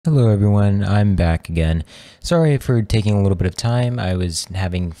Hello everyone, I'm back again. Sorry for taking a little bit of time. I was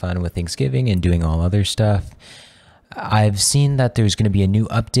having fun with Thanksgiving and doing all other stuff. I've seen that there's going to be a new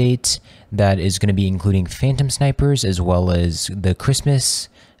update that is going to be including Phantom Snipers as well as the Christmas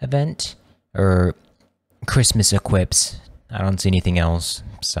event, or Christmas equips. I don't see anything else,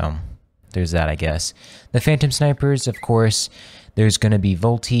 so there's that, I guess. The Phantom Snipers, of course, there's going to be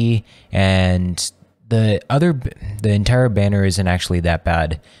Volti, and the entire banner isn't actually that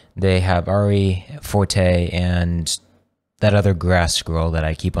bad. They have Ahri, Forte, and that other grass girl that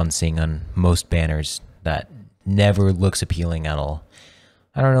I keep on seeing on most banners that never looks appealing at all.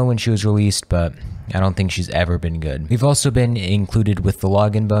 I don't know when she was released, but I don't think she's ever been good. We've also been included with the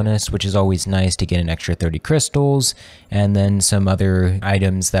login bonus, which is always nice to get an extra 30 crystals, and then some other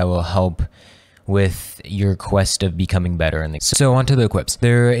items that will help with your quest of becoming better. So onto the equips.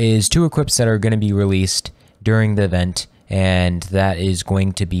 There is 2 equips that are going to be released during the event, and that is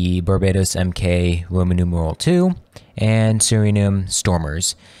going to be Barbados MK Roman numeral 2 and Serenum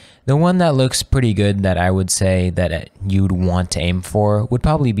Stormers. The one that looks pretty good that I would say that you'd want to aim for would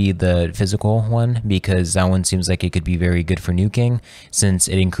probably be the physical one, because that one seems like it could be very good for nuking, since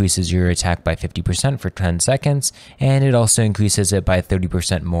it increases your attack by 50% for 10 seconds, and it also increases it by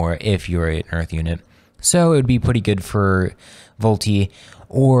 30% more if you're an earth unit. So it would be pretty good for Volti,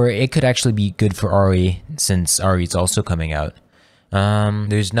 or it could actually be good for Ahri, since Ahri is also coming out.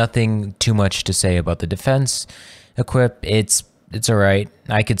 There's nothing too much to say about the defense equip. It's alright.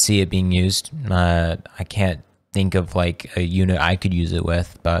 I could see it being used. I can't think of like a unit I could use it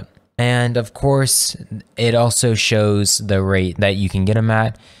with, but... And of course, it also shows the rate that you can get them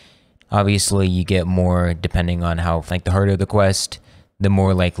at. Obviously, you get more depending on how, like, the harder the quest, the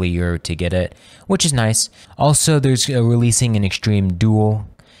more likely you're to get it, which is nice. Also, there's releasing an extreme duel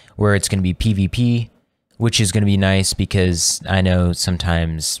where it's going to be PvP, which is going to be nice because I know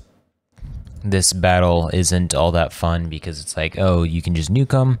sometimes this battle isn't all that fun because it's like, oh, you can just nuke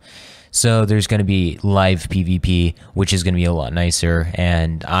them. So there's going to be live PvP, which is going to be a lot nicer,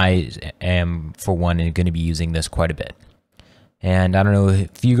 and I am, for one, going to be using this quite a bit. And I don't know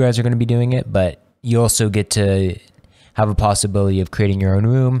if you guys are going to be doing it, but you also get to have a possibility of creating your own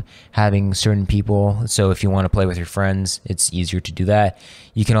room, having certain people. So if you want to play with your friends, it's easier to do that.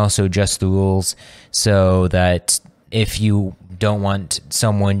 You can also adjust the rules so that if you don't want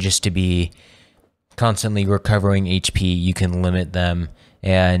someone just to be constantly recovering HP, you can limit them.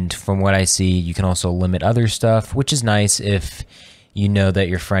 And from what I see, you can also limit other stuff, which is nice if you know that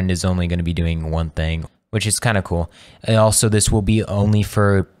your friend is only going to be doing one thing, which is kind of cool. And also, this will be only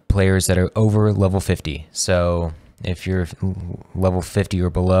for players that are over level 50. So if you're level 50 or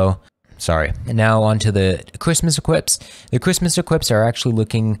below, sorry. And now onto the Christmas equips. The Christmas equips are actually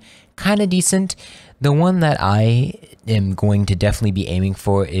looking kind of decent. The one that I am going to definitely be aiming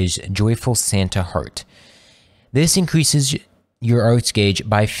for is Joyful Santa Heart. This increases your arts gauge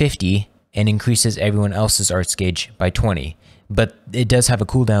by 50 and increases everyone else's arts gauge by 20. But it does have a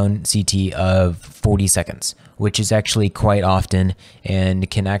cooldown CT of 40 seconds, which is actually quite often and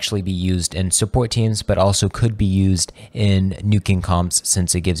can actually be used in support teams, but also could be used in nuking comps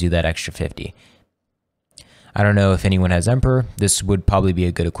since it gives you that extra 50. I don't know if anyone has Emperor. This would probably be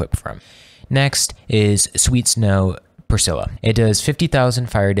a good equip for him. Next is Sweet Snow Priscilla. It does 50,000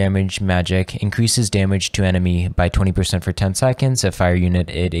 fire damage magic, increases damage to enemy by 20% for 10 seconds. A fire unit,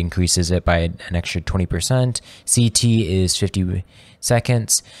 it increases it by an extra 20%. CT is 50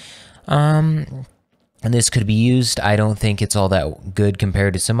 seconds. And this could be used. I don't think it's all that good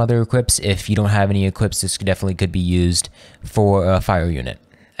compared to some other equips. If you don't have any equips, this definitely could be used for a fire unit.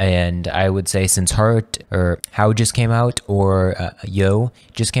 And I would say since Heart or How just came out, or Yo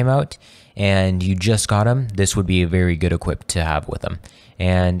just came out, and you just got him, this would be a very good equip to have with them,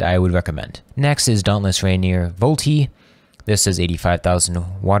 and I would recommend. Next is Dauntless Rainier Volti. This is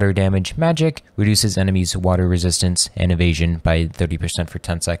 85,000 water damage magic, reduces enemies' water resistance and evasion by 30% for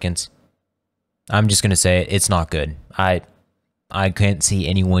 10 seconds. I'm just gonna say it's not good. I can't see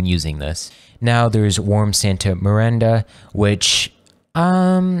anyone using this. Now there's Warm Santa Miranda, which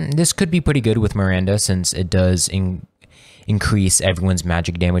this could be pretty good with Miranda since it does increase everyone's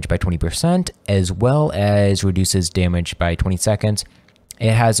magic damage by 20%, as well as reduces damage by 20 seconds.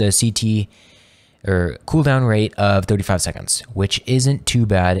 It has a CT or cooldown rate of 35 seconds, which isn't too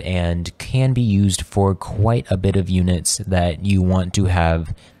bad and can be used for quite a bit of units that you want to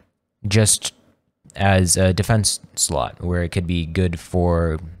have just as a defense slot where it could be good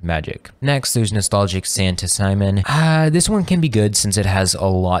for magic. Next, there's Nostalgic Santa Simon. This one can be good since it has a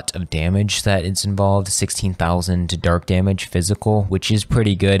lot of damage that it's involved. 16,000 to dark damage physical, which is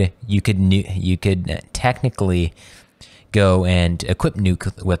pretty good. You could technically go and equip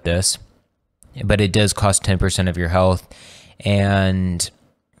Nuke with this, but it does cost 10% of your health, and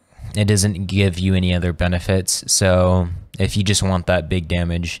it doesn't give you any other benefits. So if you just want that big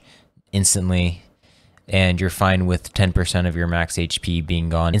damage instantly, and you're fine with 10% of your max HP being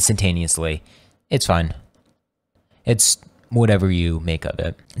gone instantaneously, it's fine. It's whatever you make of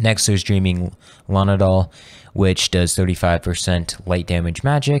it. Next, there's Dreaming Lonadol, which does 35% light damage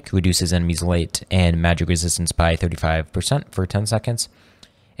magic, reduces enemies' light and magic resistance by 35% for 10 seconds.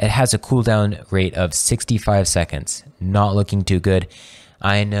 It has a cooldown rate of 65 seconds. Not looking too good.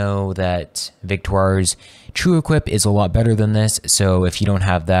 I know that Victoire's True Equip is a lot better than this, so if you don't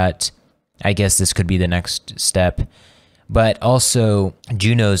have that, I guess this could be the next step. But also,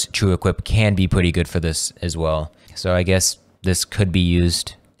 Juno's True Equip can be pretty good for this as well. So I guess this could be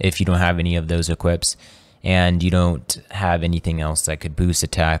used if you don't have any of those equips and you don't have anything else that could boost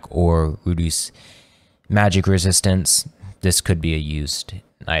attack or reduce magic resistance. This could be a used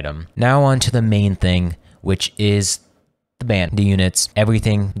item. Now on to the main thing, which is the banner, the units,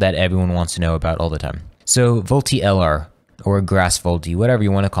 everything that everyone wants to know about all the time. So Volti LR, or Grass Volti, whatever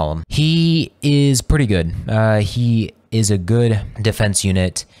you want to call him. He is pretty good. He is a good defense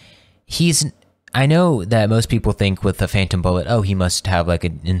unit. I know that most people think with the Phantom Bullet, oh, he must have like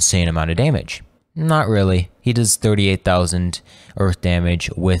an insane amount of damage. Not really. He does 38,000 earth damage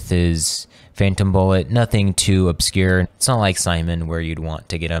with his Phantom Bullet. Nothing too obscure. It's not like Simon where you'd want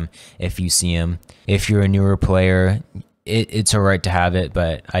to get him if you see him. If you're a newer player, it's alright to have it,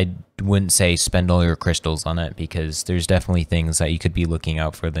 but I wouldn't say spend all your crystals on it, because there's definitely things that you could be looking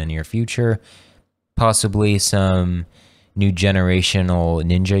out for the near future. Possibly some new generational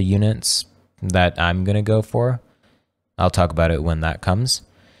ninja units that I'm going to go for. I'll talk about it when that comes.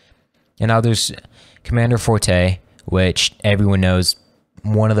 And now there's Commander Forte, which everyone knows,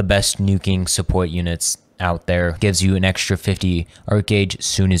 one of the best nuking support units out there. Gives you an extra 50 arc gauge as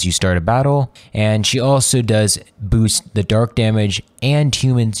soon as you start a battle. And she also does boost the dark damage and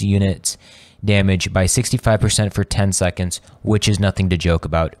humans units damage by 65% for 10 seconds, which is nothing to joke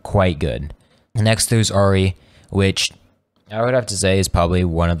about. Quite good. Next, there's Ahri, which I would have to say is probably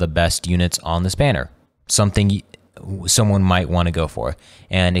one of the best units on this banner. Something someone might want to go for.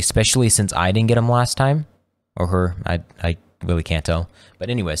 And especially since I didn't get him last time, or her, I really can't tell. But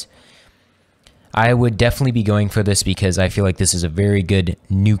anyways, I would definitely be going for this because I feel like this is a very good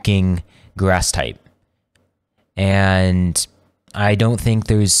nuking grass type. And I don't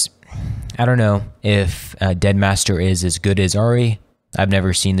think I don't know if Deadmaster is as good as Ahri. I've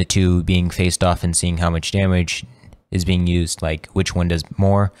never seen the two being faced off and seeing how much damage is being used, like which one does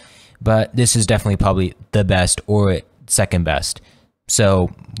more. But this is definitely probably the best or second best.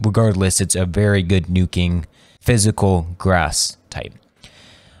 So regardless, it's a very good nuking physical grass type.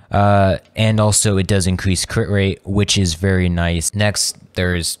 And also it does increase crit rate, which is very nice. Next,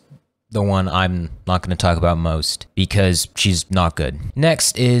 there's the one I'm not going to talk about most because she's not good.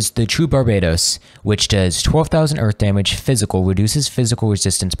 Next is the True Barbatos, which does 12,000 earth damage physical, reduces physical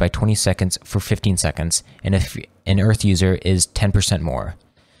resistance by 20 seconds for 15 seconds, and if an earth user is 10% more.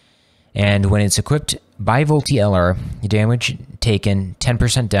 And when it's equipped by Volti LR, damage taken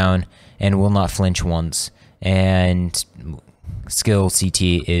 10% down and will not flinch once, and skill CT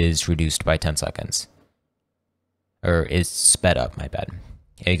is reduced by 10 seconds. Or is sped up, my bad.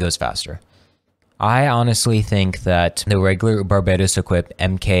 It goes faster. I honestly think that the regular Barbatos equip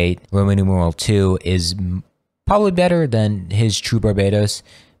MK Roman numeral 2 is probably better than his True Barbatos,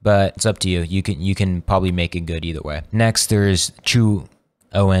 but it's up to you. You can probably make it good either way. Next, there's True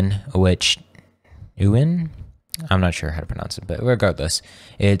Owen, which I'm not sure how to pronounce it, but regardless,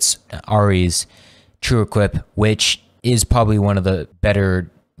 it's Ahri's True Equip, which is probably one of the better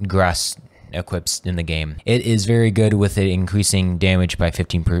grass equips in the game. It is very good with it increasing damage by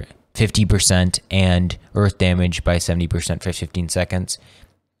 50% and earth damage by 70% for 15 seconds.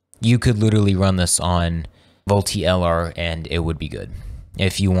 You could literally run this on Volti LR and it would be good.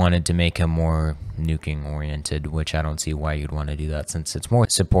 If you wanted to make him more nuking oriented, which I don't see why you'd want to do that since it's more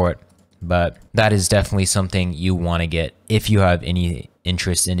support. But that is definitely something you want to get if you have any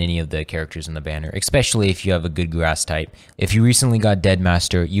interest in any of the characters in the banner, especially if you have a good grass type. If you recently got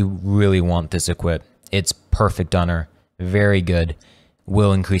Deadmaster, you really want this equip. It's perfect on her, very good,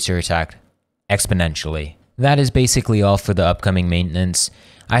 will increase your attack exponentially. That is basically all for the upcoming maintenance.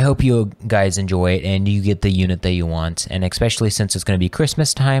 I hope you guys enjoy it and you get the unit that you want, and especially since it's going to be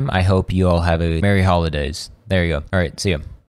Christmas time, I hope you all have a Merry Holidays. There you go. All right, see ya.